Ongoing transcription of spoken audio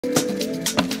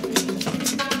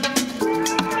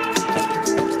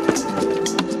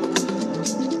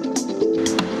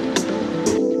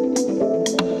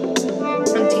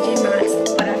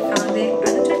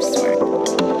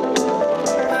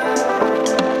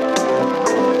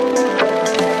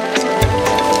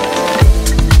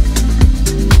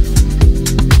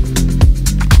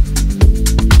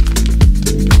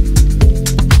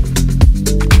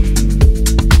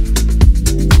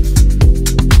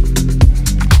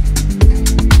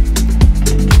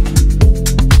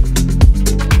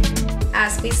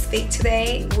birthday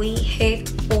today. We hit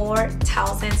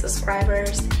 4,000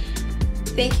 subscribers.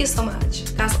 Thank you so much.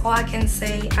 That's all I can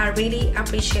say. I really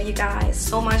appreciate you guys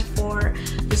so much for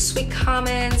the sweet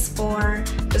comments, for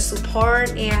the support,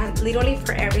 and literally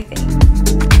for everything.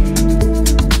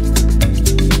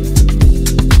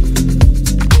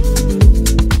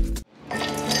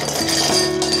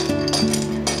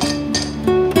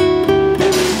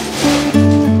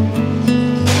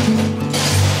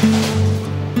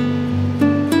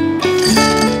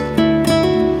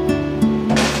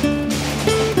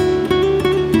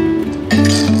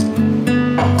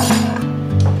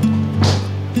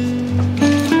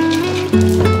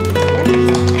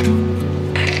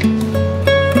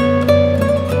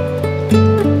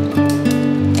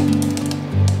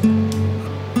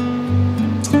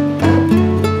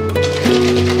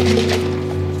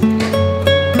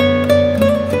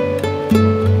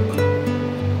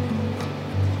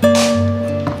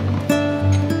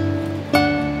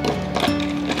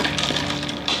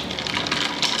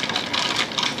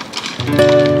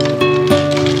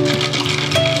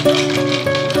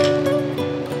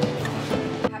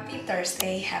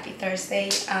 Happy Thursday.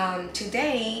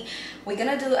 Today we're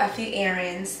gonna do a few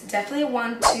errands. Definitely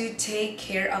want to take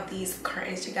care of these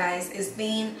curtains, you guys. It's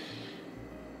been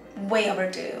way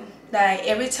overdue. Like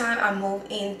every time I move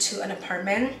into an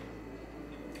apartment,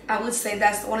 I would say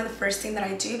that's one of the first things that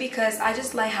I do, because I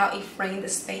just like how it framed the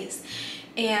space,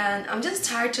 and I'm just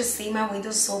tired to see my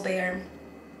windows so bare.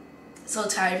 So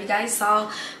tired. If you guys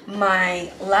saw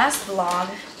my last vlog,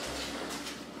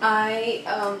 I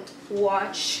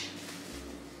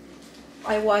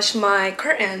washed my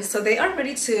curtains, so they are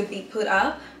ready to be put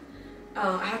up.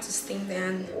 I have to steam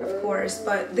them, of course,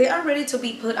 but they are ready to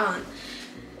be put on.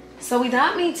 So with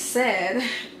that being said,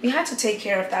 we had to take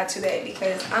care of that today,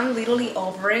 because I'm literally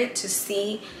over it to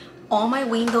see all my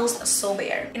windows so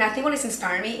bare. And I think what is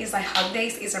inspiring me is like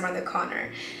holidays is around the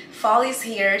corner. Fall is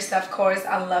here, so of course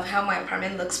I love how my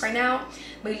apartment looks right now,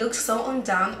 but it looks so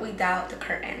undone without the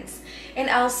curtains. And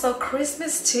also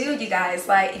Christmas too, you guys.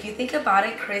 Like if you think about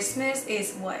it, Christmas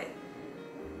is what?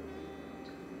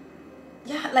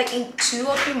 Yeah, like in 2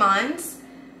 or 3 months.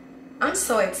 I'm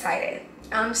so excited.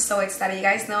 I'm so excited. You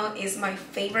guys know it's my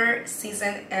favorite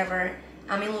season ever.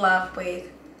 I'm in love with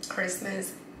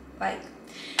Christmas. Like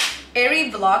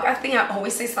every vlog, I think I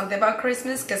always say something about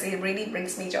Christmas because it really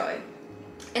brings me joy.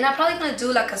 And I'm probably gonna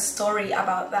do like a story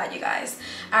about that, you guys.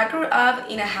 I grew up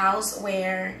in a house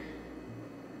where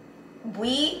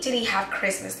we didn't have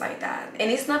Christmas like that,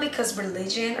 and it's not because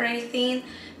religion or anything.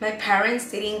 My parents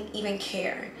didn't even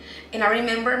care. And I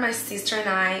remember my sister and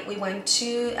I, we went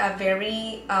to a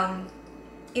very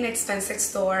inexpensive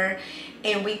store,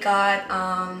 and we got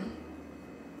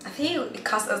I think it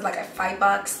cost us like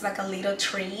 $5, like a little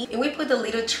tree, and we put the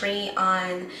little tree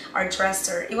on our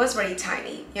dresser. It was very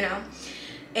tiny, you know.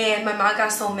 And my mom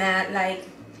got so mad, like,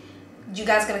 you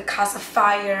guys gonna cause a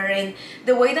fire. And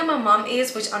the way that my mom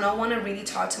is, which I don't want to really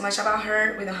talk too much about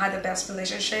her, we don't have the best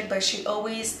relationship, but she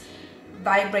always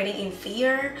vibrating in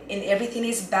fear and everything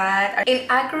is bad. And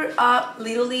I grew up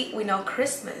literally with no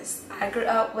Christmas. I grew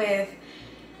up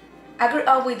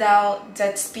without the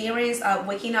experience of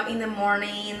waking up in the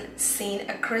morning, seeing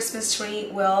a Christmas tree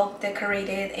well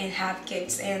decorated and have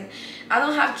gifts. And I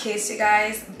don't have kids, you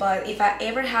guys, but if I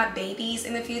ever have babies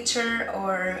in the future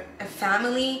or a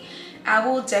family, I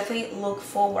will definitely look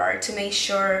forward to make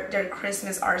sure their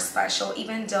Christmas are special,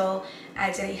 even though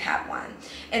I didn't have one.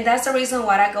 And that's the reason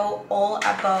why I go all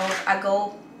above, I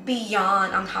go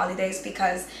beyond on holidays,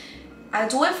 because I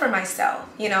do it for myself,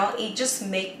 you know. It just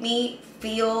makes me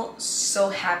feel so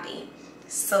happy,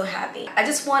 so happy. I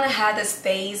just want to have the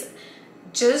space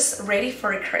just ready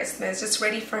for Christmas, just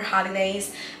ready for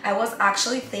holidays. I was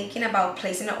actually thinking about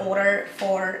placing an order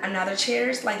for another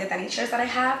chairs, like the dining chairs that I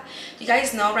have. You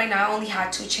guys know right now I only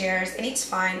have 2 chairs, and it's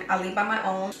fine, I live by my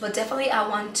own, but definitely I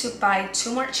want to buy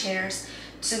 2 more chairs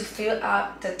to fill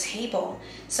up the table,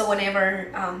 so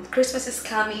whenever Christmas is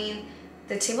coming,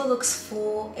 the table looks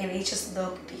full and it just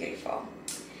looks beautiful.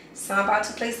 So I'm about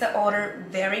to place the order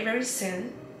very, very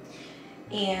soon.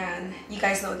 And you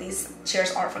guys know these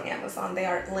chairs are from Amazon. They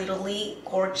are literally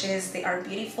gorgeous. They are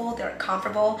beautiful. They are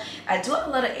comfortable. I do a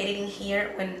lot of editing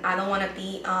here when I don't want to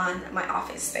be on my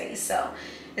office space. So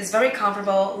it's very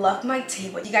comfortable. Love my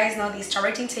table. You guys know the star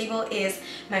rating table is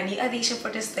my new addition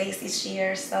for this space this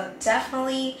year. So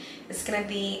definitely it's going to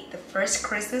be the first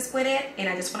Christmas with it. And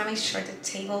I just want to make sure the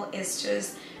table is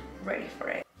just ready for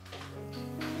it.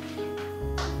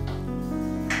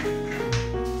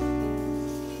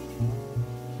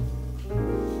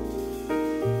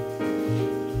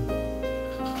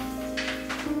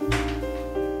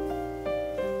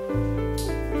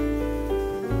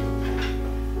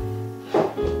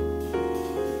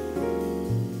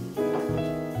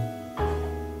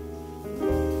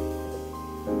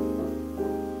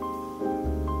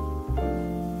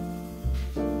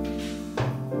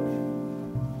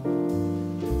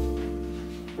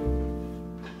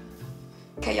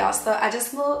 y'all, so I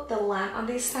just moved the lamp on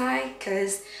this side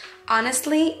because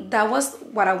honestly that was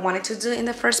what I wanted to do in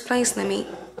the first place. Let me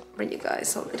bring you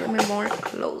guys a little bit more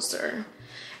closer.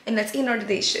 And let's ignore the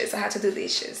dishes. I had to do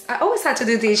dishes. I always had to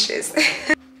do dishes.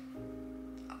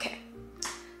 Okay,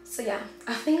 so yeah,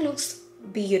 I think it looks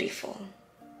beautiful.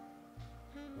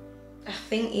 I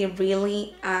think it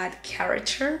really adds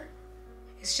character.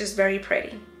 It's just very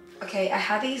pretty. Okay, I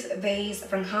had these vase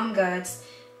from Home Goods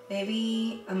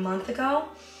maybe a month ago,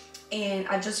 and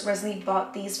I just recently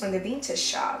bought these from the vintage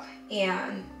shop,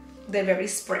 and they're very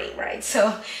pretty, right?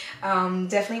 So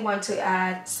definitely want to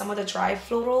add some of the dry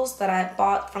florals that I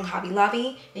bought from Hobby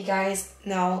Lobby. You guys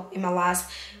know in my last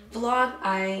vlog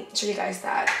I showed you guys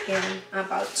that, and I'm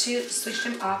about to switch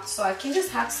them up so I can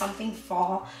just have something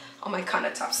fall on my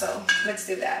countertop. So let's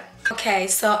do that. Okay,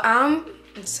 so I'm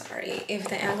sorry if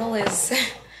the angle is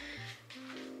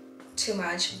too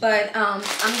much, but I'm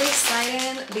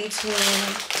deciding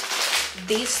between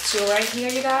these two right here,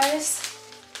 you guys.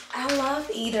 I love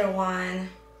either one.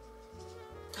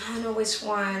 I don't know which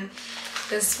one.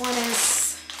 This one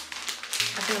is,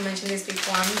 I think I mentioned this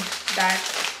before, I'm back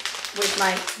with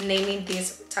like naming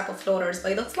these type of floaters,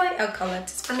 but it looks like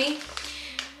eucalyptus for me.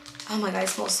 Oh my god, it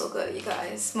smells so good, you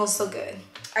guys. It smells so good.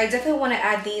 I definitely want to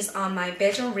add these on my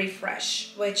bedroom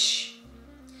refresh, which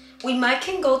we might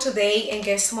can go today and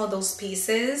get some of those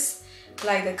pieces,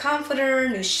 like the comforter,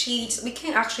 new sheets. We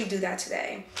can actually do that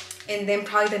today. And then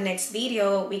probably the next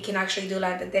video, we can actually do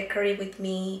like the decorate with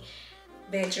me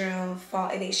bedroom fall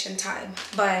edition time.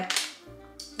 But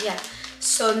yeah,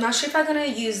 so not sure if I'm gonna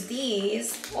use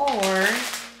these or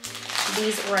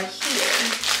these right here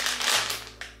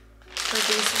for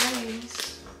these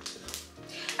rings.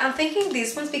 I'm thinking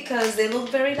these ones because they look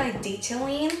very like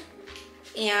detailing,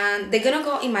 and they're gonna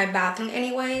go in my bathroom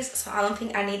anyways, so I don't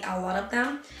think I need a lot of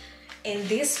them. And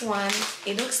this one,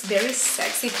 it looks very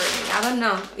sexy for me. I don't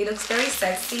know, it looks very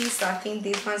sexy, so I think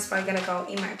these ones are gonna go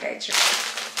in my bedroom.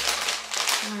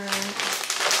 Alright.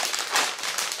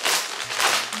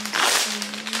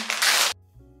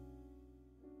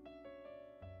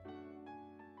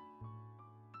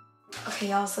 Okay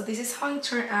y'all, so this is how it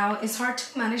turned out. It's hard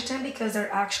to manage them because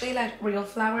they're actually like real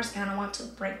flowers and I don't want to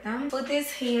break them. Put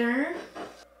this here,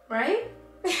 right?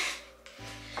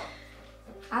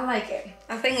 I like it.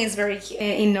 I think it's very cute.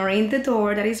 Ignoring the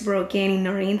door that is broken,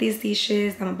 ignoring these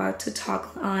dishes I'm about to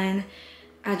talk on,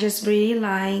 I just really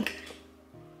like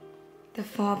the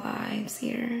fall vibes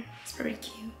here. It's very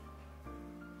cute,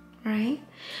 right?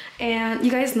 And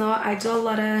you guys know I do a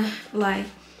lot of like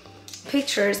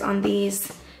pictures on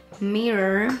these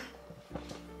mirror,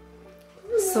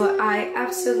 so I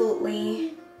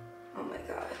absolutely, oh my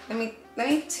god, let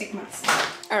me take my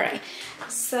stuff. All right,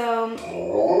 so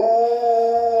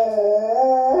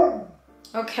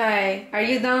okay, are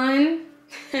you done?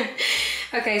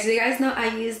 Okay, so you guys know I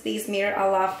use these mirror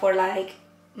a lot for like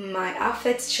my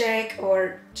outfits check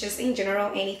or just in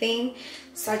general anything.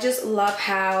 So I just love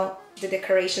how the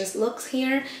decorations looks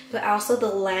here, but also the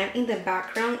lamp in the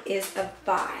background is a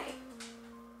vibe.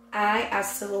 I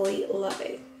absolutely love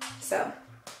it. So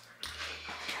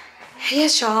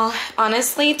yes y'all,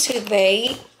 honestly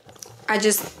today I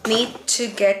just need to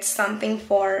get something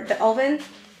for the oven.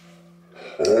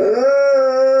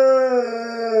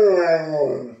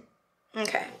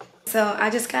 Okay, so I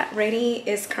just got ready.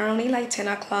 It's currently like 10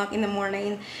 o'clock in the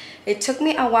morning. It took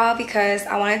me a while because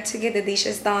I wanted to get the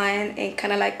dishes done and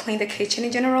kind of like clean the kitchen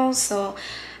in general, so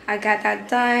I got that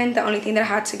done. The only thing that I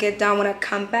had to get done when I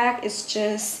come back is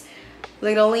just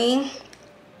literally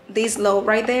this load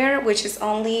right there, which is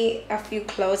only a few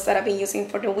clothes that I've been using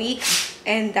for the week,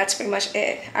 and that's pretty much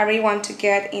it. I really want to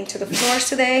get into the floors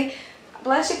today.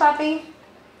 Bless you, Papi.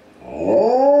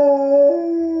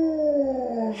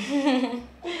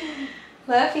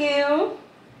 Love you.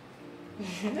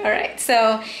 All right,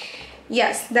 so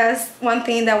yes, that's one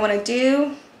thing that I want to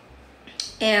do,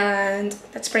 and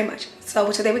that's pretty much it.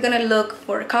 So today we're gonna look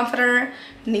for a comforter,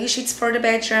 new sheets for the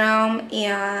bedroom,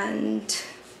 and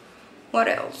what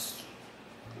else?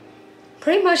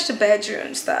 Pretty much the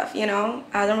bedroom stuff, you know.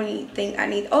 I don't really think I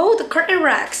need, oh, the curtain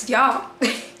racks, y'all.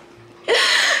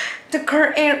 The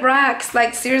curtain racks,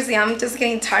 like seriously, I'm just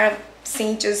getting tired of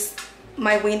seeing just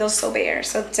my windows so bare,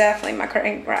 so definitely my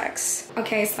curtain racks.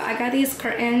 Okay, so I got these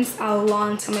curtains a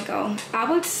long time ago.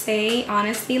 I would say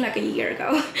honestly like a year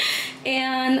ago,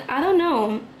 and I don't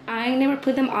know, I never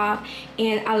put them up,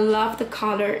 and I love the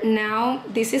color. Now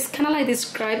this is kind of like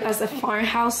described as a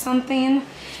farmhouse something,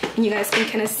 and you guys can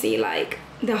kind of see like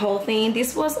the whole thing.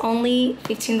 This was only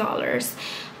 $15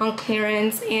 on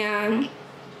clearance, and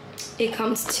It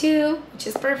comes two, which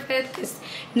is perfect, because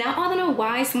now I don't know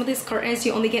why some of these curtains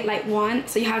you only get like one,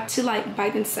 so you have to like buy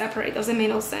them separate. Doesn't make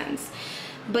no sense.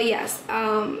 But yes,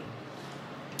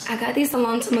 I got these a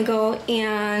long time ago,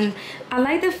 and I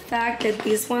like the fact that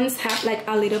these ones have like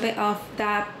a little bit of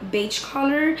that beige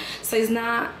color, so it's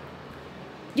not,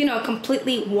 you know,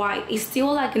 completely white. It's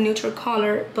still like a neutral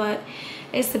color, but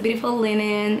it's a beautiful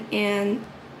linen and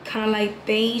kind of like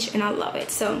beige, and I love it.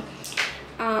 So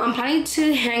I'm planning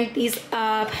to hang these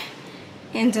up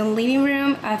in the living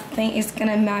room. I think it's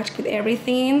gonna match with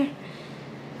everything,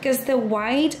 because the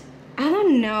white, I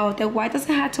don't know, the white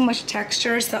doesn't have too much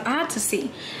texture, so I have to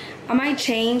see. I might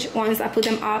change once I put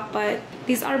them up, but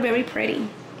these are very pretty.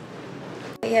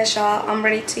 Yes, y'all, I'm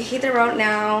ready to hit the road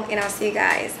now, and I'll see you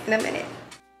guys in a minute.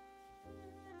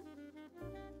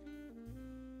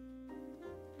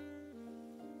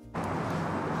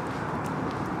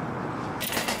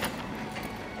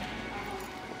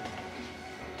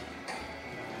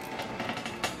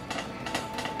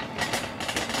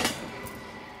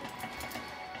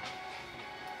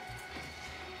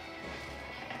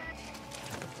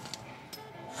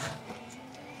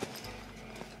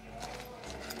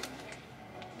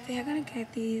 They're gonna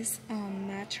get these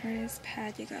mattress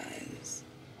pad, you guys.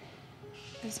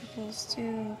 It's supposed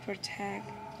to protect,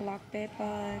 block bed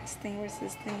bugs, stain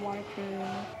resistant, waterproof.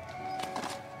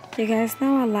 You guys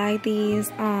know I like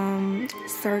these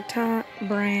Serta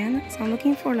brand, so I'm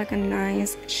looking for like a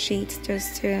nice sheet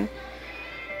just to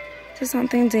do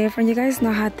something different. You guys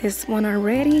know I had this one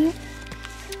already.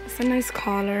 It's a nice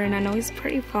color, and I know it's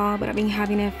pretty fall, but I've been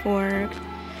having it for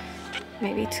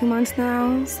maybe 2 months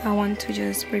now, so I want to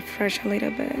just refresh a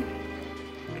little bit.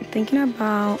 I'm thinking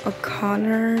about a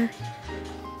color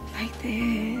like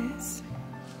this,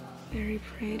 very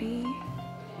pretty,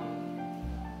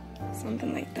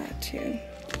 something like that too.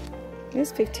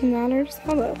 It's $15.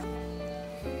 Hold up.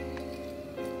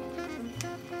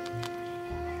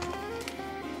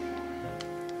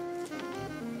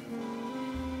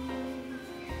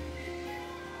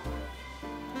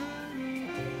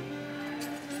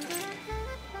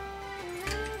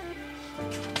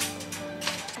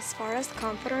 As far as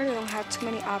comforter, they don't have too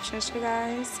many options, you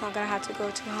guys, so I'm gonna have to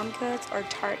go to Home Goods or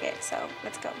Target, so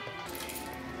let's go.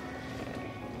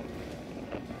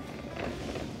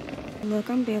 Look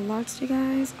on Billbox, you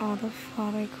guys. All the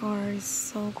fall decor is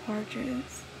so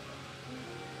gorgeous.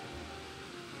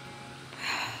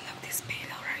 Look, this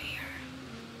pillow right here.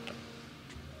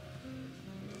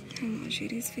 How much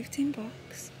it is? 15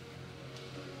 bucks.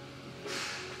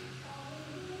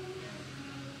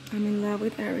 I'm in love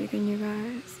with everything, you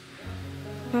guys.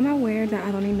 I'm aware that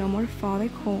I don't need no more fall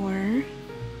decor.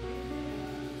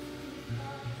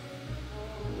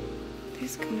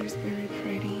 This color is very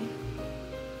pretty.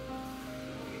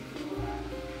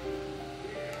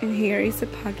 And here is the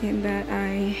pocket that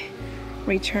I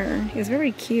returned. It's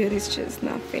very cute. It's just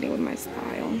not fitting with my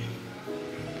style.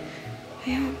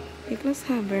 Yeah, Nicholas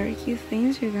have very cute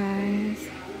things, you guys.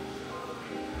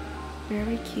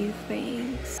 Very cute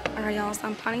things. Alright, y'all, so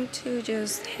I'm planning to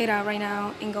just head out right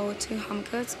now and go to Home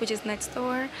Goods, which is next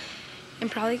door,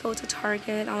 and probably go to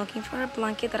Target. I'm looking for a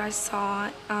blanket that I saw,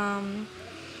 and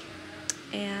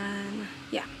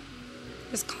yeah,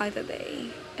 just call it a day.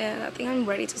 And I think I'm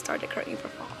ready to start decorating for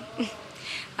fall.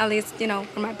 At least, you know,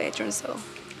 for my bedroom, so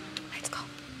let's go.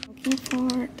 Looking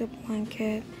for the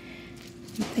blanket.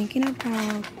 I'm thinking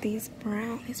about this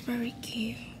brown. It's very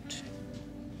cute.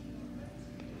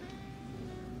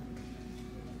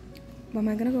 But am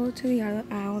I gonna go to the other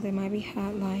aisle? They might be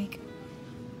had like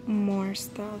more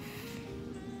stuff,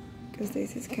 because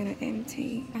this is kind of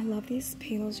empty. I love these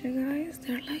pillows, you guys.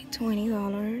 They're like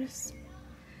 $20.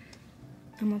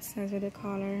 I'm obsessed with the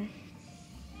color.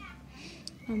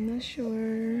 I'm not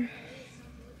sure.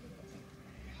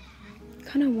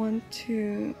 Kind of want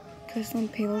to get some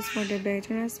pillows for the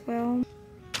bedroom as well.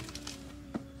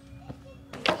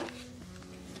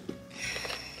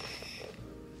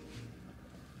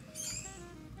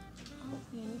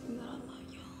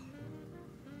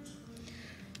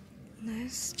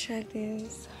 Let's check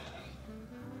this.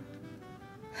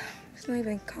 It's not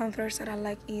even comforters that I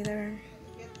like either.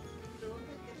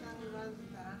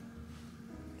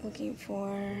 Looking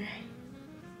for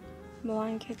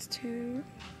blankets too.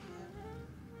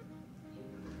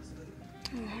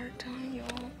 A hard time,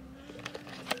 y'all.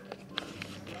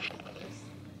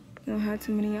 Don't have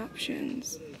too many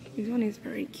options. This one is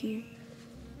very cute,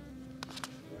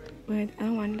 but I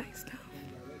don't want like stuff.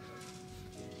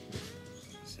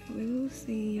 We will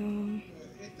see, y'all.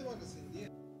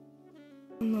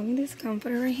 I'm loving this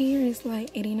comforter right here. It's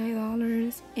like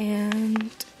 $89,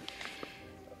 and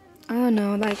I don't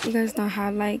know, like you guys don't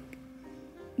have like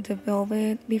the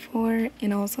velvet before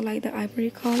and also like the ivory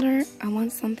color. I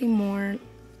want something more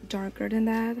darker than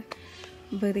that,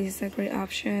 but this is a great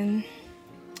option.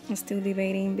 I'm still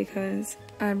debating because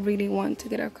I really want to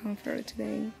get a comforter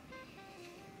today.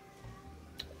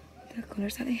 The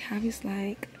colors that they have is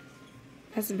like,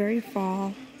 that's very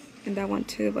fall, and that one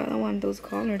too, but I don't want those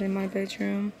colors in my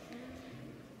bedroom.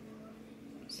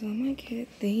 So I might get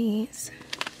these.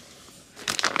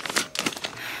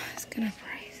 It's kind of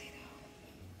pricey though.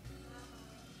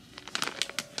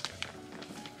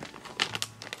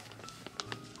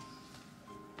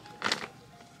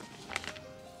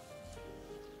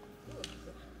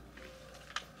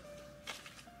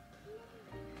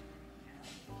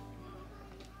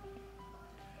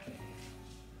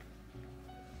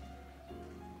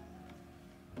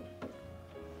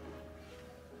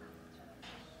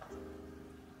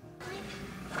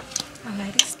 I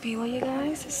like this pillow, you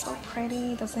guys. It's so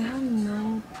pretty. It doesn't have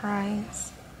no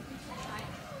price.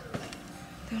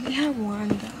 They only have one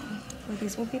though, but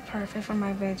this will be perfect for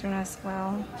my bedroom as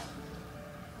well.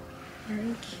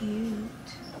 Very cute.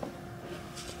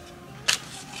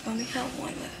 Only have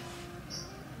one left.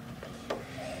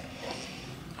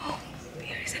 Oh,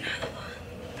 here is another one.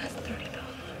 That's $30.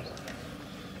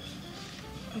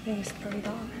 I think it's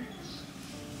 $30.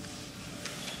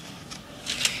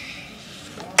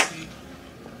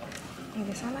 I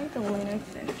guess I like the linen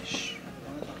finish.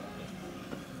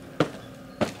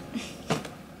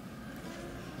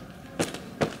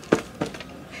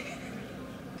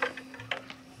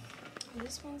 I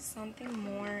just want something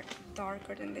more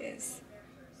darker than this.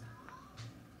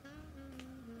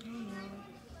 I don't know.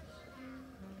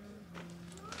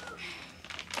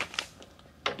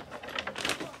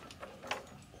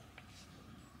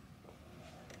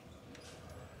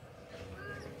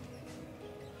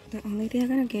 The only thing I'm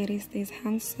gonna get is this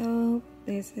hand soap.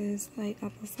 This is like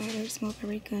apple cider. It smells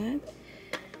very good.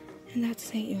 And that's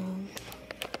it, y'all.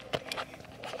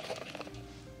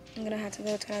 I'm gonna have to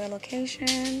go to another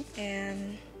location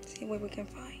and see what we can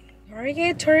find.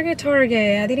 Target.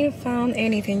 I didn't find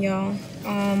anything, y'all.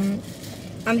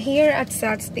 I'm here at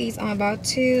Satsby's. I'm about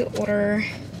to order.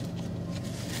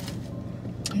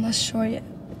 I'm not sure yet.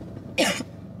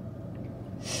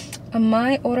 I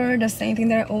might order the same thing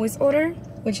that I always order,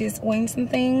 which is wings and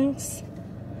things.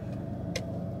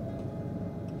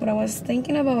 But I was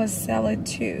thinking about a salad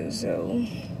too, so.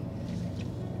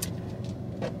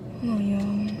 Oh,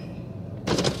 y'all.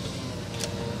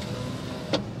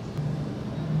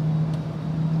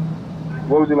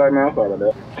 What would you like, man? I'm sorry about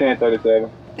that.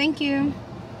 1037. Thank you.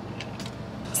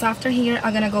 So after here,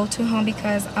 I'm gonna go to home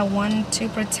because I want to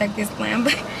protect this lamp.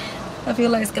 I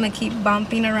feel like it's gonna keep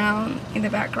bumping around in the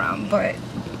background, but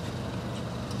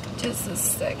just a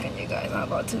second, you guys. I'm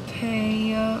about to pay.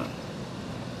 Yeah,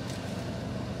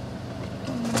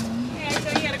 so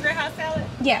you had a great hot salad?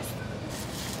 Yes.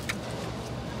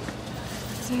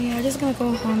 So yeah, I'm just gonna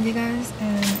go home, you guys,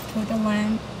 and put the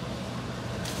lamp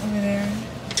over there.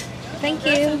 Thank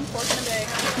you.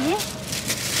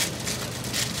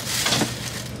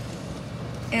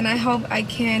 And I hope I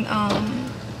can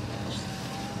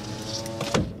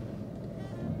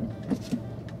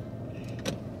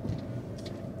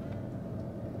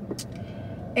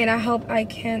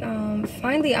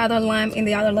find the other lamp in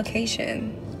the other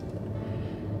location.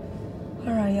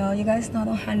 Alright, y'all, you guys know I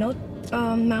don't have no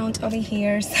mount over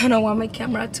here, so I don't want my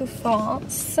camera to fall.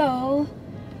 So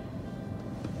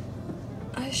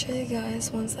I'll show you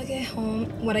guys once I get home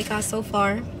what I got so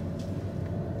far.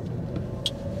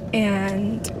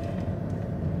 And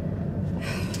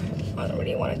I don't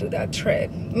really want to do that trick.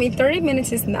 I mean, 30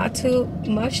 minutes is not too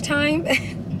much time,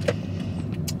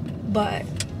 but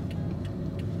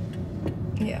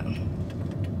yeah.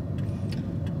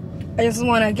 I just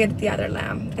want to get the other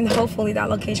lamp, and hopefully that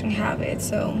location have it.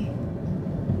 So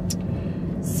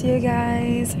see you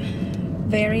guys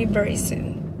very, very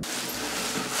soon.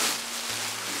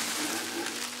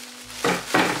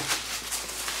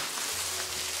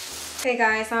 Hey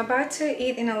guys, I'm about to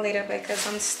eat in a little bit because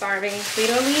I'm starving,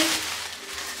 literally.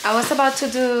 I was about to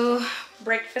do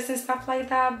breakfast and stuff like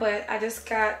that, but I just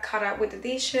got caught up with the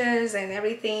dishes and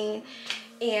everything.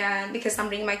 And because I'm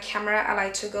bringing my camera, I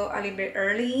like to go a little bit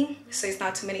early so it's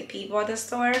not too many people at the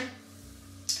store.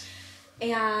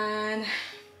 And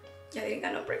yeah, I didn't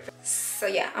got no breakfast. So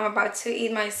yeah, I'm about to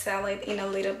eat my salad in a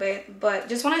little bit, but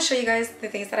just want to show you guys the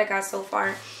things that I got so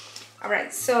far.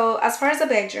 Alright, so as far as the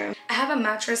bedroom, I have a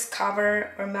mattress cover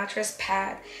or mattress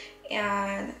pad,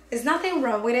 and there's nothing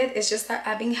wrong with it. It's just that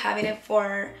I've been having it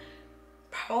for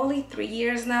probably 3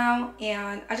 years now,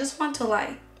 and I just want to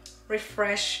like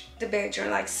refresh the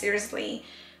bedroom, like seriously,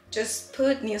 just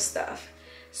put new stuff.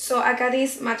 So I got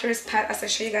this mattress pad as I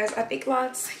showed you guys at Big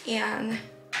Lots, and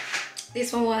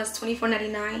this one was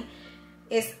 $24.99.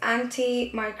 It's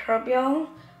antimicrobial,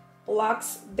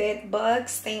 blocks bed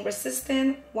bugs, stain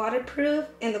resistant, waterproof,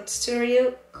 and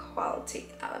luxurious quality.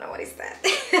 I don't know what is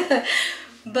that.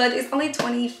 But it's only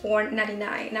 $24.99.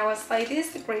 And I was like,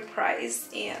 this is a great price,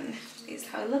 and this is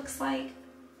how it looks like.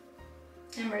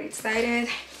 I'm very excited.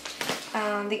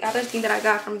 The other thing that I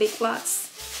got from Big Lots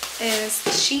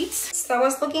is sheets. So I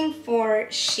was looking for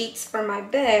sheets for my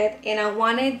bed, and I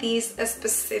wanted these a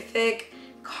specific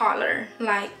color,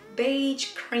 like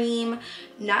beige, cream,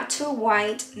 not too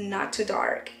white, not too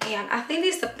dark. And I think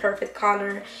this is the perfect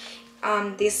color.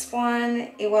 This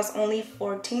one, it was only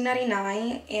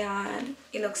 $14.99, and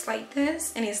it looks like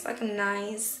this, and it's like a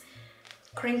nice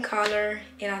cream color,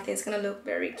 and I think it's gonna look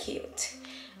very cute.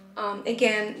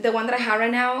 Again, the one that I have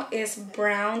right now is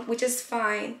brown, which is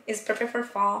fine. It's perfect for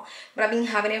fall, but I've been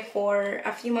having it for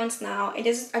a few months now, and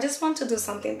I just want to do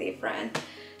something different.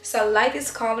 So I like this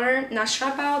color. Not sure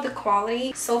about the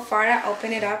quality. So far I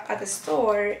opened it up at the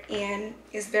store and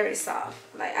it's very soft.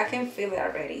 Like I can feel it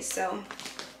already. So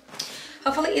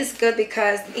hopefully it's good,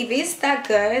 because if it's that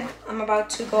good, I'm about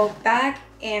to go back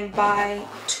and buy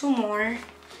 2 more.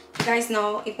 You guys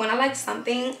know, if when I like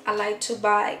something, I like to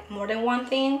buy more than one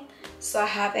thing, so I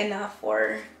have enough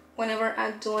for whenever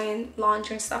I'm doing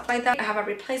laundry and stuff like that. I have a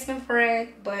replacement for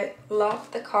it, but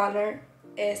love the color.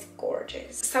 Is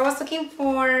gorgeous. So I was looking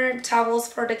for towels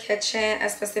for the kitchen,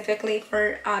 specifically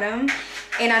for autumn,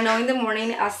 and I know in the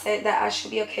morning I said that I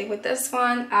should be okay with this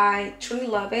one. I truly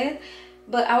love it,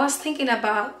 but I was thinking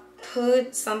about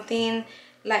put something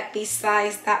like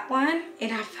besides that one,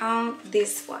 and I found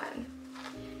this one.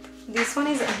 This one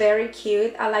is very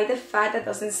cute. I like the fact that it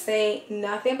doesn't say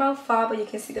nothing about fall, but you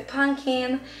can see the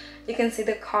pumpkin, you can see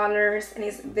the colors, and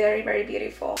it's very, very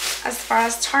beautiful. As far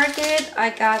as Target, I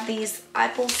got these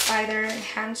apple cider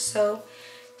hand soap.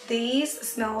 These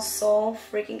smell so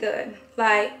freaking good,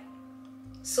 like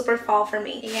super fall for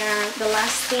me. And the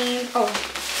last thing, oh,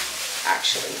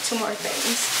 actually 2 more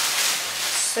things.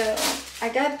 So I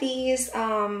got these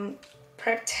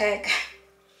Prep Tech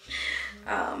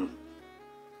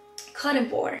cutting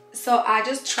board. So I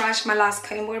just trashed my last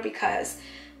cutting board because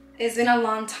it's been a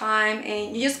long time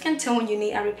and you just can tell when you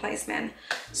need a replacement.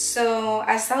 So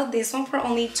I saw this one for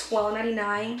only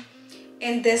 $12.99.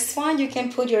 And this one, you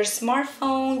can put your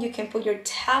smartphone, you can put your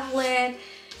tablet,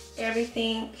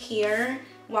 everything here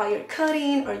while you're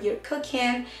cutting or you're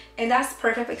cooking. And that's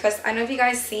perfect because I know if you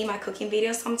guys see my cooking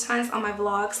videos sometimes on my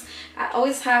vlogs, I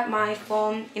always have my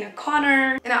phone in a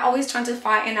corner, and I always try to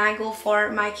find an angle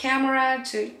for my camera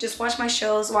to just watch my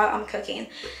shows while I'm cooking.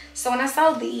 So when I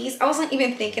saw these, I wasn't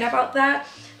even thinking about that,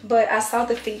 but I saw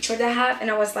the feature they have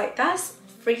and I was like, that's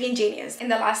freaking genius.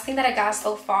 And the last thing that I got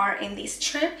so far in this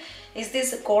trip is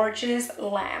this gorgeous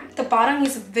lamp. The bottom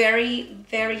is very,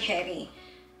 very heavy.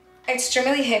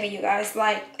 Extremely heavy, you guys.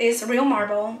 Like, it's real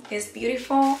marble, it's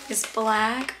beautiful, it's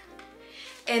black,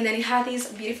 and then it has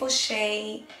this beautiful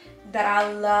shade that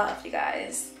I love, you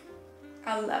guys.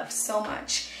 I love so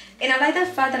much. And I like the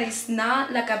fact that it's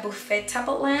not like a buffet type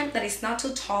of lamp, that it's not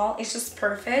too tall, it's just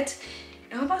perfect.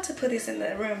 And I'm about to put this in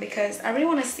the room because I really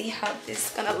want to see how this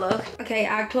is gonna look. Okay,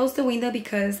 I closed the window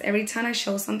because every time I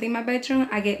show something in my bedroom,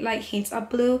 I get like hints of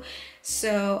blue.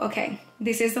 So okay,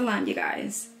 this is the lamp, you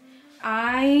guys.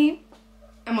 I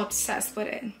am obsessed with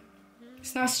it.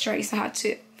 It's not straight, so I had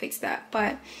to fix that.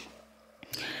 But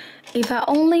if I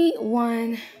only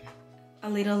want a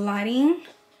little lighting,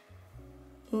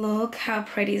 look how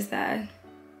pretty is that. And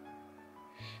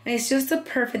it's just the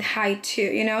perfect height too,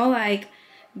 you know, like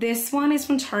this one is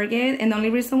from Target, and the only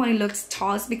reason why it looks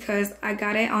tall is because I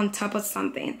got it on top of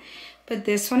something. But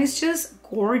this one is just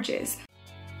gorgeous.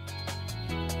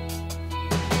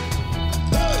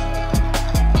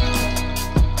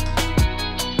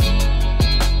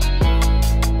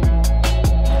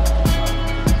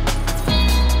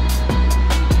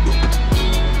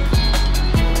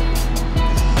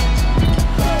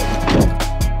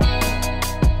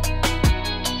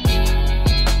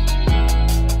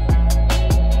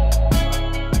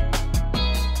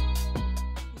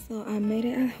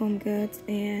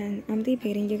 And I'm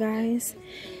debating, you guys.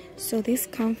 So this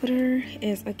comforter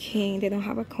is a king. They don't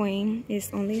have a queen.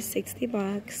 It's only 60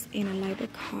 bucks, and I like the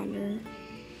color.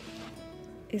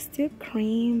 It's still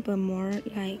cream, but more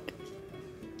like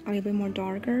a little bit more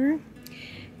darker.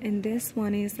 And this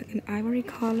one is like an ivory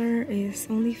color. It's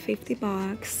only 50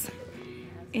 bucks,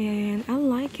 and I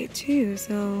like it too.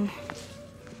 So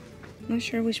not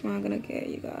sure which one I'm gonna get,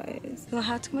 you guys. They don't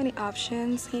have too many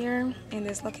options here in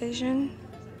this location.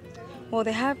 Well,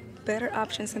 they have better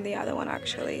options than the other one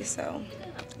actually, so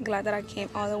glad that I came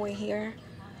all the way here.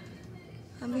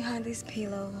 I'm behind these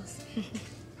pillows.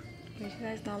 You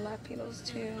guys know I love pillows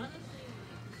too.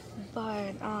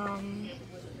 But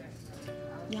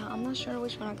yeah, I'm not sure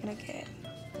which one I'm gonna get.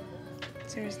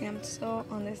 Seriously, I'm so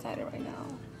undecided right now.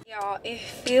 Y'all, it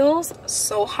feels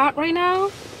so hot right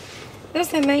now.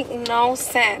 Doesn't make no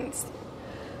sense.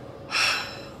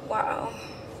 Wow.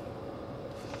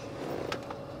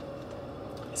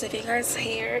 So if you guys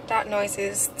hear that noise,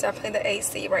 is definitely the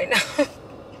AC right now.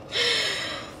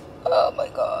 Oh my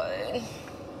god.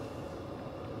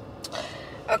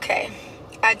 Okay,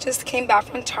 I just came back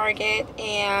from Target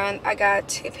and I got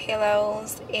 2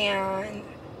 pillows and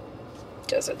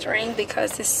just a drink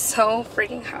because it's so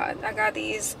freaking hot. I got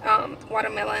these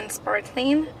watermelon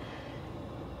sparkling.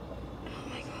 Oh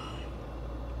my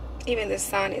god. Even the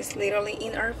sun is literally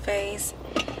in our face.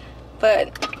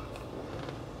 But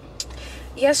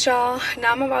yes, y'all,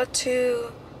 now I'm about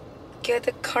to get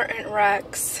the curtain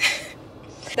racks.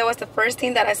 That was the first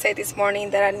thing that I said this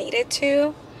morning that I needed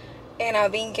to, and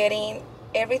I've been getting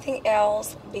everything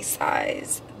else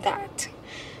besides that.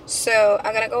 So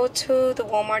I'm gonna go to the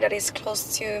Walmart that is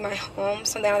close to my home,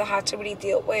 so then I don't have to really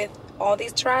deal with all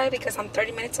this drive because I'm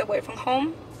 30 minutes away from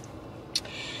home.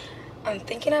 I'm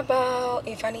thinking about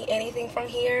if I need anything from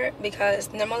here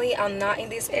because normally I'm not in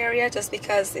this area just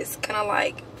because it's kind of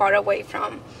like far away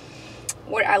from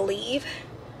where I live.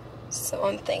 So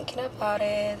I'm thinking about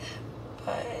it,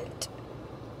 but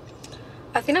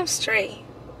I think I'm straight.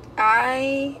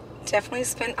 I definitely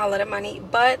spent a lot of money,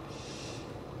 but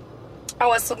I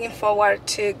was looking forward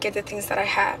to get the things that I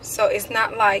have. So it's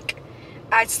not like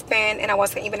I spent and I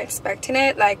wasn't even expecting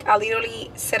it. Like I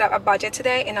literally set up a budget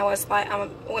today and I was like,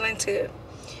 I'm willing to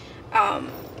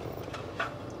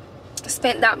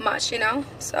spend that much, you know.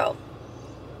 So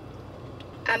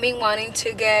I've been wanting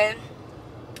to get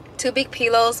 2 big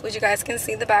pillows, which you guys can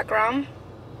see in the background,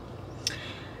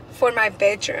 for my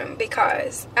bedroom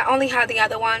because I only have the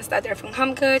other ones that they're from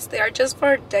Home Goods. They are just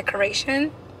for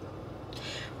decoration,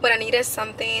 but I needed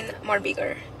something more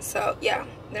bigger. So yeah,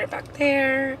 they're back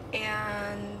there,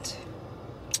 and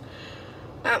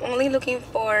I'm only looking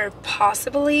for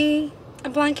possibly a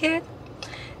blanket.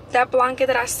 That blanket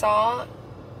that I saw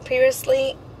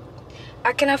previously,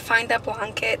 I cannot find that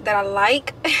blanket that I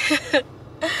like.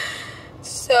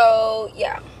 So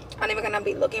yeah, I'm even gonna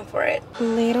be looking for it.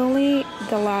 Literally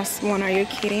the last one. Are you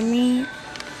kidding me?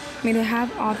 I mean, they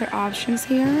have other options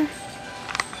here,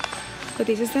 but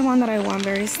this is the one that I want.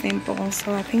 Very simple,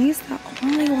 so I think it's the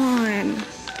only one.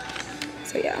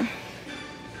 So yeah,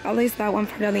 at least that one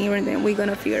for the living room, and then we're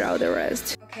gonna figure out the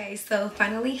rest. Okay, so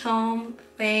finally home.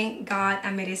 Thank God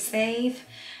I made it safe.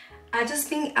 I just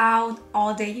been out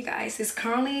all day, you guys. It's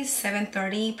currently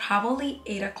 7:30, probably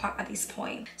 8 o'clock at this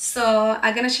point. So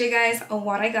I'm gonna show you guys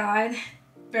what I got.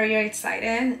 Very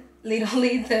excited.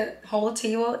 Literally the whole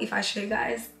table, if I show you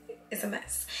guys, is a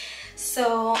mess.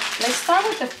 So let's start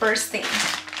with the first thing.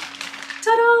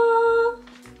 Ta-da!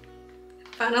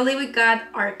 Finally we got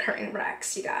our curtain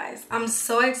racks, you guys. I'm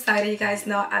so excited. You guys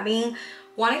know I've been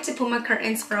wanting to put my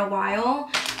curtains for a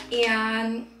while,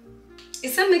 and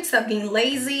it's a mix of being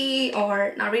lazy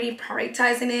or not really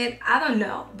prioritizing it. I don't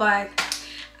know, but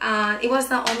it was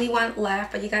the only one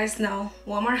left. But you guys know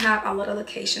Walmart have a lot of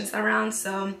locations around,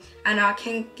 so I know I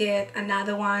can get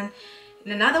another one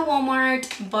in another Walmart,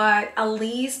 but at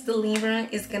least the living room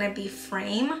is gonna be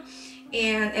frame,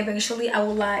 and eventually I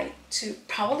would like to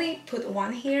probably put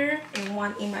one here and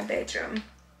one in my bedroom.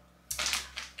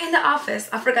 In the office,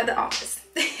 I forgot the office.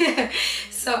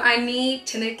 So I need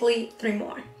technically 3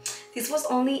 more. This was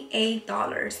only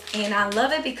 $8, and I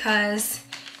love it because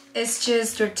it's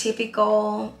just your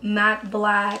typical matte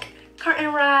black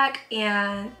curtain rack,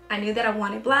 and I knew that I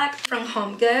wanted black. From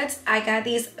Home Goods, I got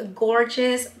this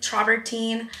gorgeous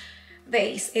travertine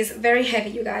vase. It's very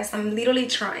heavy, you guys. I'm literally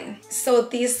trying. So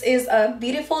this is a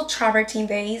beautiful travertine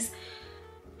vase.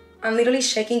 I'm literally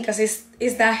shaking because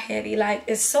it's that heavy. Like,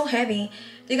 it's so heavy.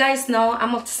 You guys know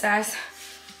I'm obsessed.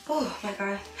 Oh my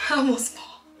god, I almost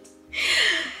fall.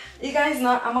 You guys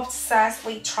know I'm obsessed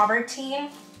with travertine.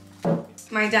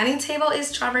 My dining table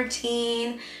is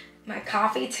travertine, my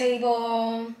coffee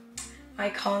table, my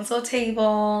console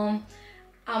table,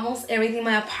 almost everything in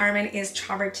my apartment is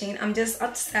travertine. I'm just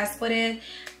obsessed with it.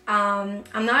 I'm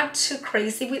not too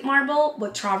crazy with marble,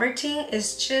 but travertine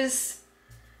is just,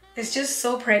 it's just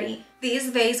so pretty. This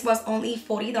vase was only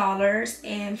 $40,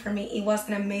 and for me it was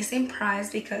an amazing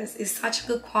price because it's such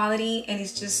good quality and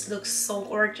it just looks so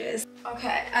gorgeous.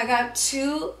 Okay, I got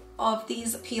 2 of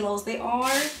these pillows. They are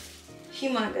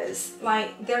humongous.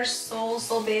 Like, they're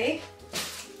so big.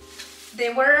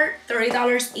 They were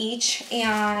 $30 each,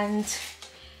 and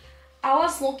I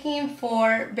was looking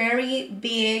for very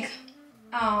big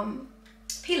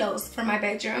pillows for my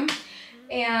bedroom,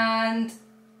 and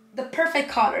the perfect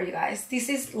color, you guys. This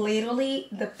is literally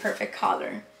the perfect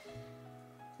color.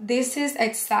 This is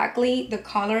exactly the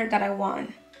color that I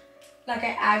want. Like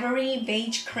an ivory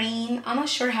beige cream. I'm not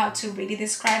sure how to really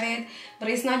describe it, but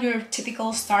it's not your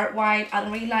typical start white. I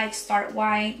don't really like start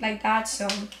white like that, so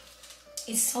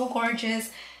it's so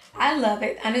gorgeous. I love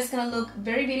it, and it's gonna look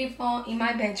very beautiful in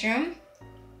my bedroom,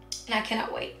 and I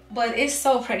cannot wait. But it's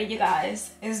so pretty, you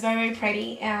guys. It's very, very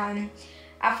pretty, and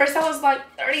at first I was like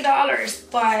 $30,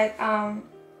 but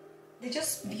they're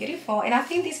just beautiful. And I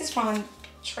think this is from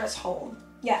Threshold.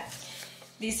 Yeah,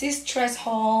 this is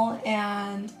Threshold,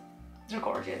 and they're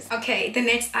gorgeous. Okay, the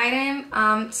next item,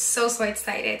 I'm so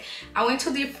excited. I went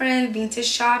to different vintage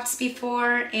shops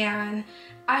before, and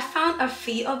I found a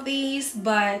few of these,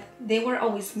 but they were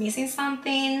always missing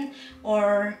something,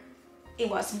 or it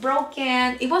was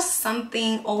broken. It was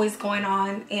something always going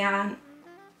on, and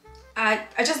I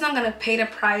just not gonna pay the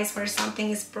price for something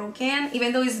is broken.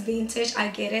 Even though it's vintage, I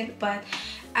get it, but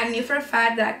I knew for a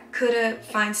fact that I could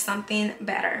find something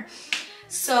better.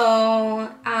 So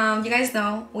you guys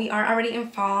know we are already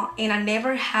in fall, and I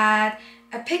never had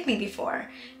a picnic before.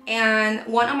 And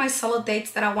one of my solo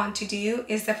dates that I want to do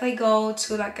is definitely go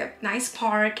to like a nice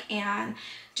park and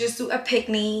just do a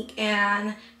picnic,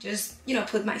 and just, you know,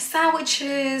 put my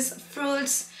sandwiches,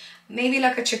 fruits, maybe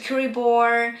like a charcuterie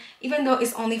board. Even though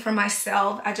it's only for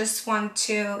myself, I just want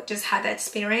to just have that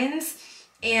experience,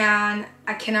 and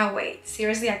I cannot wait.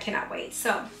 Seriously, I cannot wait.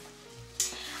 So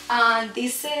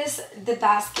this is the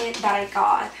basket that I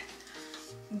got.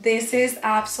 This is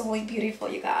absolutely beautiful,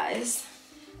 you guys.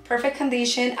 Perfect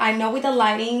condition. I know with the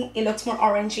lighting it looks more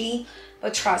orangey,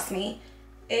 but trust me,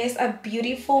 it's a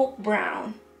beautiful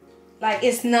brown. Like,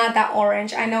 it's not that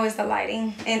orange. I know it's the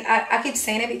lighting, and I keep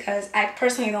saying it because I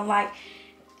personally don't like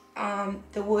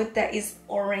the wood that is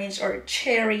orange or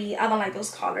cherry. I don't like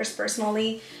those colors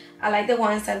personally. I like the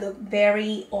ones that look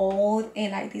very old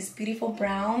and like this beautiful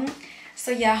brown. So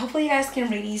yeah, hopefully you guys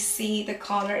can really see the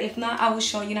color. If not, I will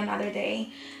show you another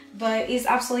day. But it's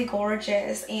absolutely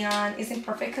gorgeous, and it's in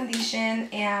perfect condition,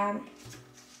 and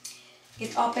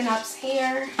it opens up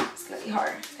here. It's gonna be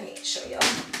hard. Let me show you.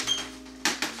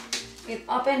 It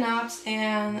opens up,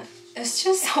 and it's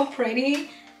just so pretty,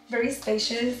 very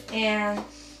spacious. And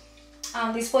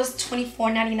this was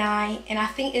 $24.99, and I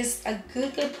think it's a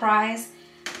good price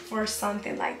for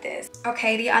something like this.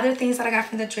 Okay, the other things that I got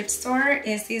from the thrift store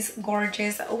is this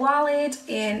gorgeous wallet,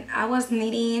 and I was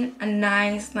needing a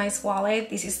nice wallet.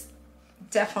 This is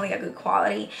definitely a good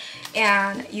quality,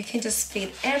 and you can just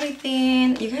fit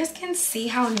everything. You guys can see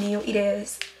how new it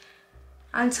is.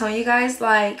 I'm telling you guys,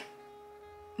 like,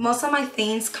 most of my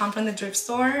things come from the thrift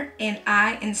store, and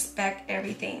I inspect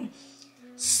everything.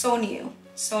 So new,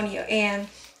 so new. And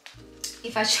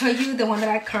if I show you the one that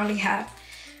I currently have,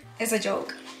 it's a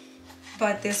joke.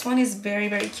 But this one is very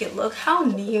cute. Look how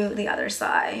new the other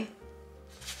side.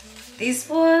 This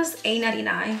was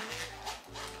 $8.99.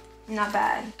 Not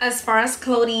bad. As far as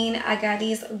clothing, I got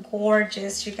these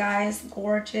gorgeous, you guys,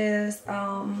 gorgeous,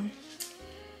 how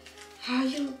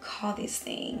you call this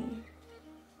thing?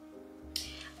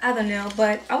 I don't know,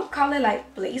 but I would call it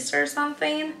like blazer or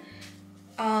something.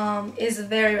 It's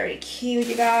very cute,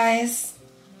 you guys.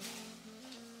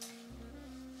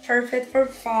 Perfect for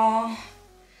fall.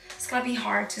 It's gonna be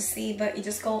hard to see, but it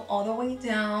just goes all the way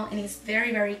down, and it's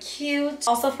very cute.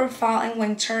 Also for fall and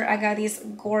winter, I got this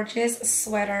gorgeous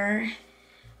sweater.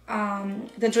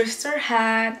 The thrift store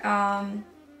had I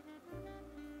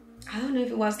don't know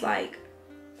if it was like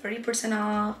 30%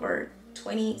 off or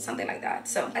 20, something like that.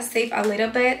 So I saved a little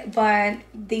bit, but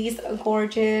these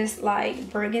gorgeous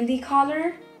like burgundy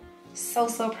color,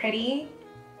 so pretty.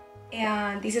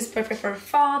 And this is perfect for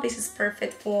fall. This is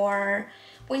perfect for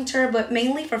winter, but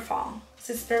mainly for fall. This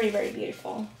is very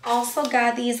beautiful. Also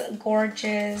got these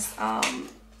gorgeous,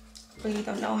 really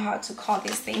don't know how to call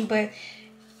this thing, but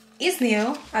it's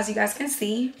new, as you guys can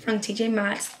see, from TJ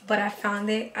Maxx, but I found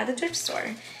it at the thrift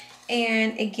store.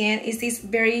 And again, it's this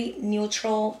very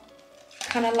neutral,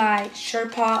 kind of like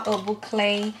Sherpa or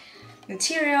boucle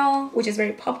material, which is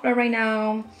very popular right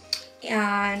now.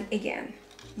 And again,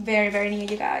 very new,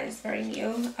 you guys, very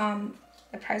new.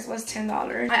 The price was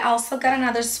 $10. I also got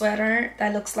another sweater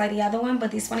that looks like the other one,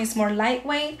 but this one is more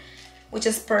lightweight, which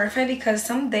is perfect because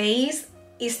some days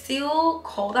it's still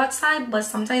cold outside, but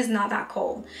sometimes not that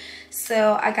cold.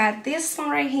 So I got this one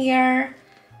right here,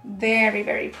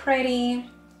 very pretty.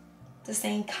 The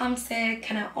same concept,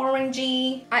 kind of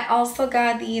orangey. I also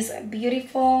got these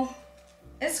beautiful,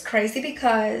 it's crazy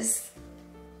because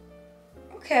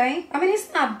okay. I mean,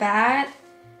 it's not bad,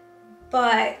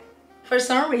 but for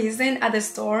some reason at the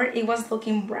store it was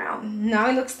looking brown. Now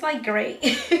it looks like gray.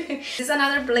 This is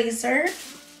another blazer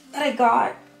that I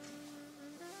got.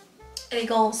 It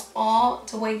goes all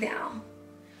the way down.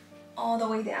 All the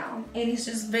way down. And it's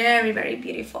just very, very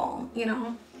beautiful, you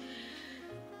know.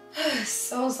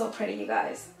 So pretty, you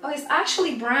guys. Oh, it's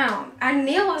actually brown. I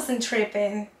knew I wasn't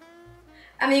tripping.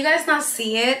 I mean, you guys not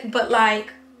see it, but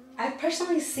like, I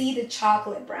personally see the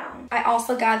chocolate brown. I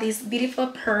also got this beautiful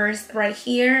purse right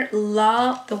here.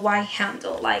 Love the white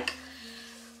handle. Like,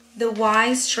 the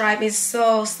white stripe is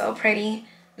so pretty.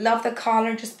 Love the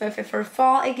color, just perfect for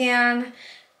fall again.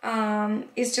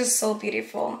 It's just so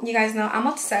beautiful. You guys know I'm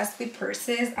obsessed with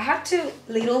purses. I have to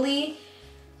literally,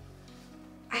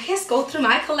 I guess, go through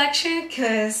my collection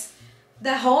because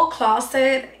the whole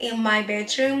closet in my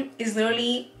bedroom is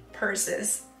literally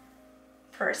purses.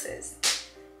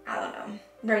 I don't know,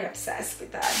 very obsessed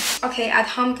with that. Okay, at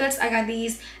Home Goods I got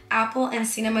these apple and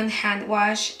cinnamon hand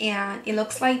wash, and it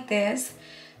looks like this.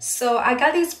 So I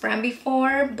got this brand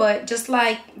before, but just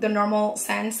like the normal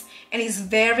scents, and it's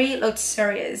very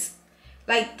luxurious.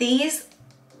 Like this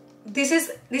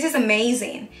is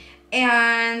amazing,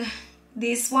 and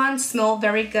this one smelled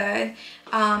very good.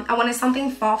 I wanted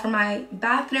something fall for my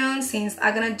bathroom since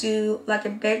I'm gonna do like a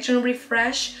bedroom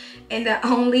refresh, and the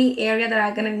only area that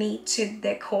I'm gonna need to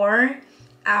decor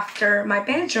after my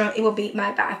bedroom, it will be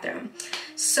my bathroom.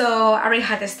 So I already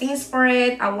had the stains for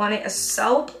it. I wanted a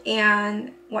soap,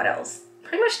 and what else?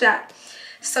 Pretty much that.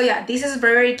 So yeah, this is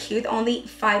very cute, only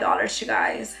 $5, you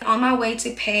guys. On my way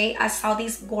to pay, I saw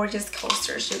these gorgeous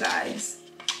coasters, you guys.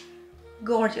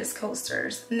 Gorgeous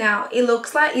coasters. Now it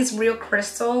looks like it's real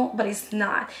crystal, but it's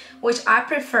not, which I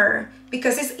prefer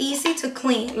because it's easy to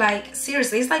clean. Like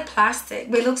seriously, it's like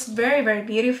plastic, but it looks very, very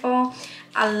beautiful.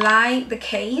 I like the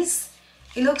case.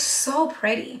 It looks so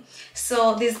pretty.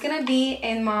 So this is gonna be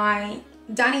in my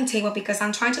dining table because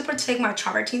I'm trying to protect my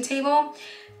travertine table,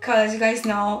 because you guys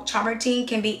know travertine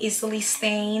can be easily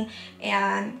stained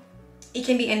and it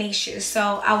can be an issue.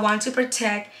 So I want to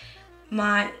protect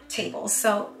my table.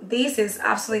 So this is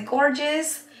absolutely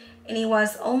gorgeous, and it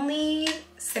was only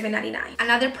 $7.99.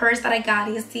 Another purse that I got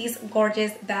is this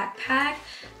gorgeous backpack.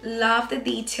 Love the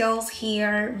details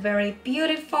here, very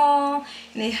beautiful,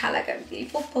 and it had like a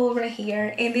beautiful bow right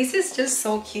here, and this is just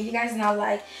so cute. You guys know I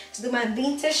like to do my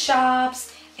vintage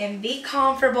shops and be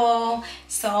comfortable,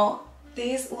 so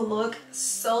this will look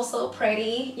so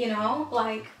pretty, you know.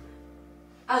 Like,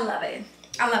 I love it.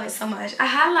 I love it so much. I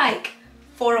had like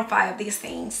 4 or 5 of these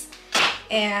things,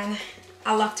 and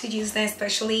I love to use them,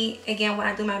 especially again when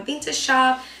I do my vintage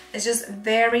shop. It's just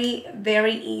very,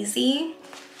 very easy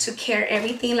to carry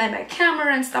everything, like my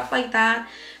camera and stuff like that.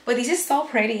 But this is so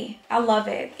pretty. I love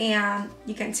it, and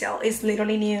you can tell it's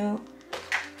literally new.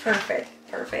 Perfect.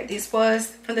 This was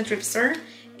from the thrift store,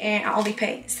 and I only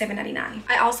paid $7.99.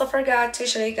 I also forgot to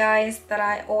show you guys that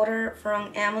I ordered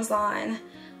from Amazon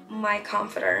my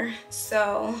comforter.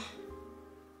 So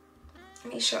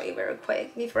let me show you very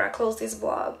quick before I close this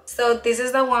vlog. So this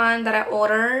is the one that I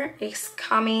ordered. It's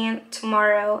coming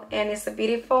tomorrow, and it's a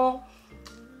beautiful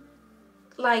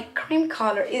like cream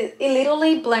color. It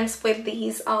literally blends with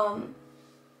these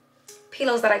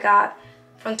pillows that I got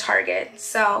from Target.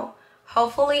 So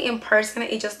hopefully in person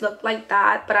it just looked like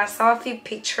that, but I saw a few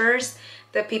pictures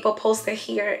that people posted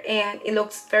here and it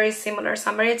looks very similar, so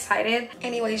I'm very excited.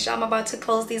 Anyways, I'm about to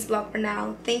close this vlog for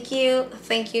now. Thank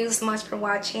you so much for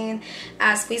watching.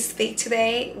 As we speak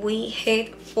today, we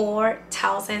hit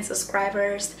 4,000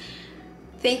 subscribers.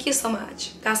 Thank you so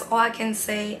much. That's all I can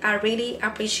say. I really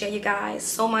appreciate you guys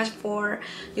so much for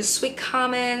your sweet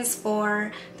comments,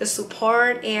 for the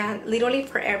support, and literally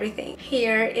for everything.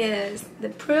 Here is the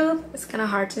proof. It's kind of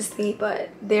hard to see, but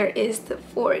there is the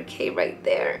 4K right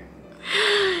there.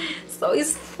 So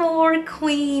it's 4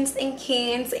 queens and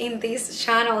kings in this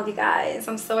channel, you guys.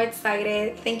 I'm so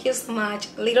excited. Thank you so much.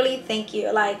 Literally, thank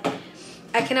you. Like,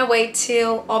 I cannot wait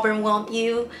to overwhelm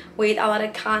you with a lot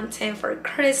of content for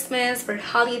Christmas, for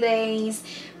holidays,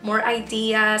 more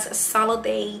ideas, solo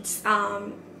dates,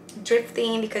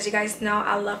 thrifting, because you guys know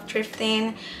I love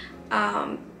thrifting.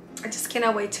 I just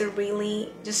cannot wait to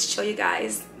really just show you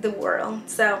guys the world.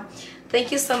 So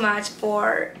thank you so much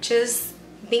for just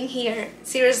being here.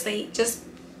 Seriously, just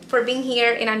for being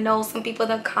here. And I know some people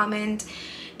don't comment,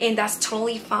 and that's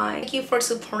totally fine. Thank you for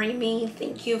supporting me.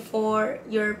 Thank you for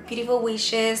your beautiful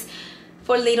wishes,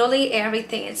 for literally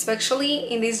everything,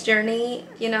 especially in this journey,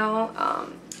 you know,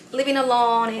 living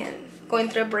alone and going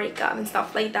through a breakup and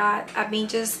stuff like that. I've been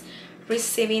just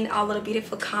receiving a lot of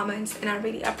beautiful comments, and I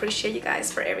really appreciate you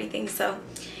guys for everything. So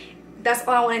that's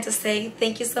all I wanted to say.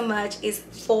 Thank you so much. It's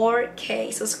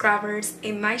 4K subscribers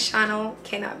in my channel.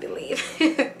 Cannot believe.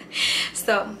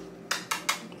 So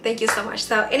thank you so much.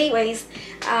 So anyways,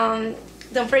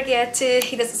 don't forget to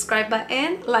hit the subscribe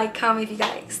button, like, comment if you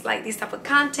guys like this type of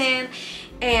content,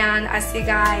 and I see you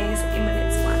guys in my next